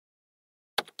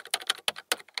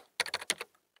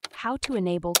How to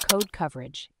enable code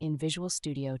coverage in Visual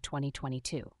Studio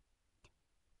 2022.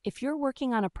 If you're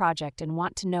working on a project and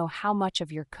want to know how much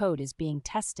of your code is being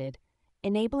tested,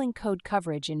 enabling code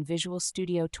coverage in Visual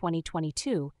Studio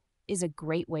 2022 is a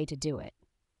great way to do it.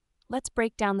 Let's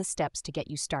break down the steps to get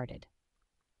you started.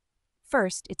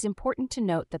 First, it's important to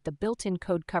note that the built-in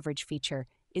code coverage feature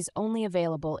is only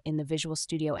available in the Visual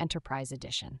Studio Enterprise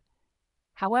Edition.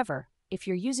 However, if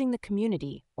you're using the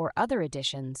Community or other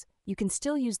editions, you can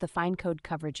still use the Fine Code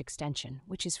Coverage extension,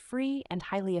 which is free and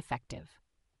highly effective.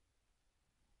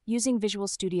 Using Visual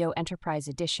Studio Enterprise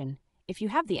Edition, if you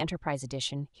have the Enterprise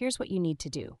Edition, here's what you need to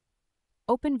do.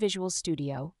 Open Visual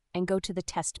Studio and go to the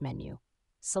Test menu.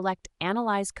 Select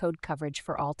Analyze Code Coverage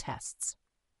for all tests.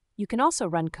 You can also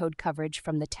run code coverage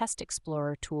from the Test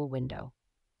Explorer tool window.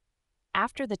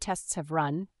 After the tests have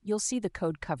run, you'll see the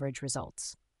code coverage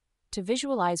results. To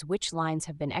visualize which lines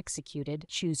have been executed,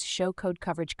 choose Show Code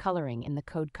Coverage Coloring in the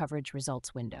Code Coverage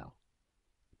Results window.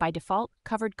 By default,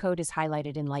 covered code is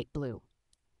highlighted in light blue.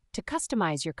 To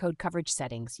customize your code coverage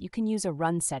settings, you can use a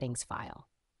Run Settings file.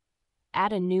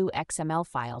 Add a new XML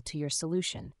file to your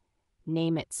solution.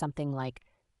 Name it something like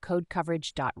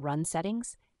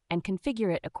codecoverage.runSettings and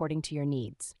configure it according to your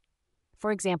needs.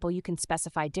 For example, you can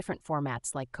specify different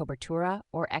formats like Cobertura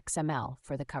or XML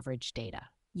for the coverage data,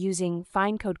 using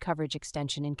Fine Code Coverage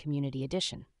extension in Community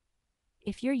Edition.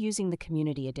 If you're using the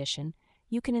Community Edition,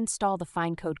 you can install the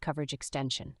Fine Code Coverage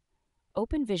extension.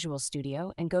 Open Visual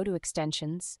Studio and go to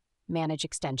Extensions, Manage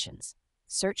Extensions.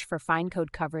 Search for Fine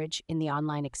Code Coverage in the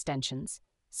Online Extensions,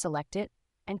 select it,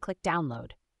 and click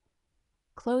Download.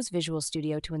 Close Visual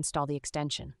Studio to install the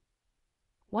extension.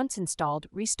 Once installed,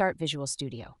 restart Visual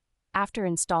Studio. After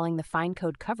installing the Fine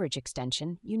Code Coverage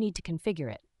extension, you need to configure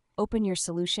it. Open your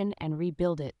solution and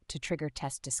rebuild it to trigger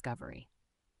test discovery.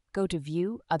 Go to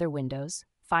View, Other Windows,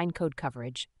 Fine Code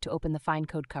Coverage to open the Fine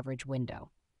Code Coverage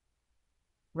window.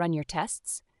 Run your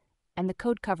tests, and the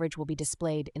code coverage will be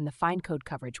displayed in the Fine Code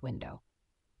Coverage window.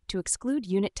 To exclude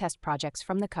unit test projects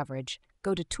from the coverage,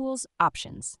 go to Tools,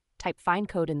 Options, type Fine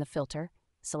Code in the filter,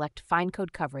 select Fine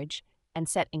Code Coverage, and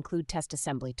set Include Test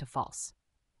Assembly to False.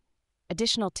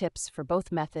 Additional tips for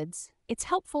both methods: it's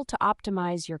helpful to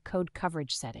optimize your code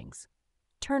coverage settings.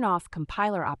 Turn off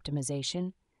compiler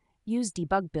optimization, use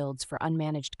debug builds for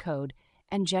unmanaged code,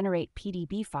 and generate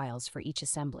PDB files for each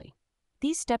assembly.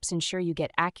 These steps ensure you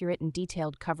get accurate and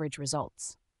detailed coverage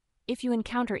results. If you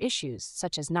encounter issues,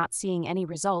 such as not seeing any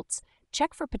results,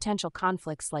 check for potential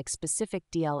conflicts like specific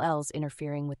DLLs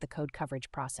interfering with the code coverage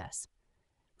process.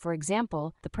 For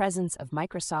example, the presence of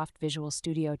Microsoft Visual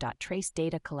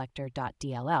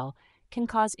Studio.TraceDataCollector.dll can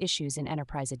cause issues in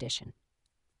Enterprise Edition.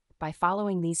 By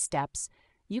following these steps,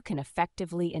 you can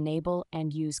effectively enable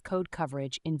and use code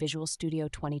coverage in Visual Studio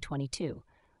 2022,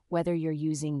 whether you're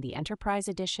using the Enterprise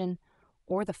Edition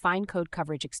or the Fine Code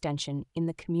Coverage extension in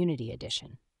the Community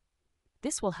Edition.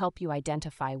 This will help you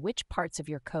identify which parts of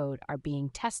your code are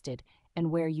being tested and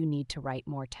where you need to write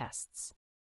more tests.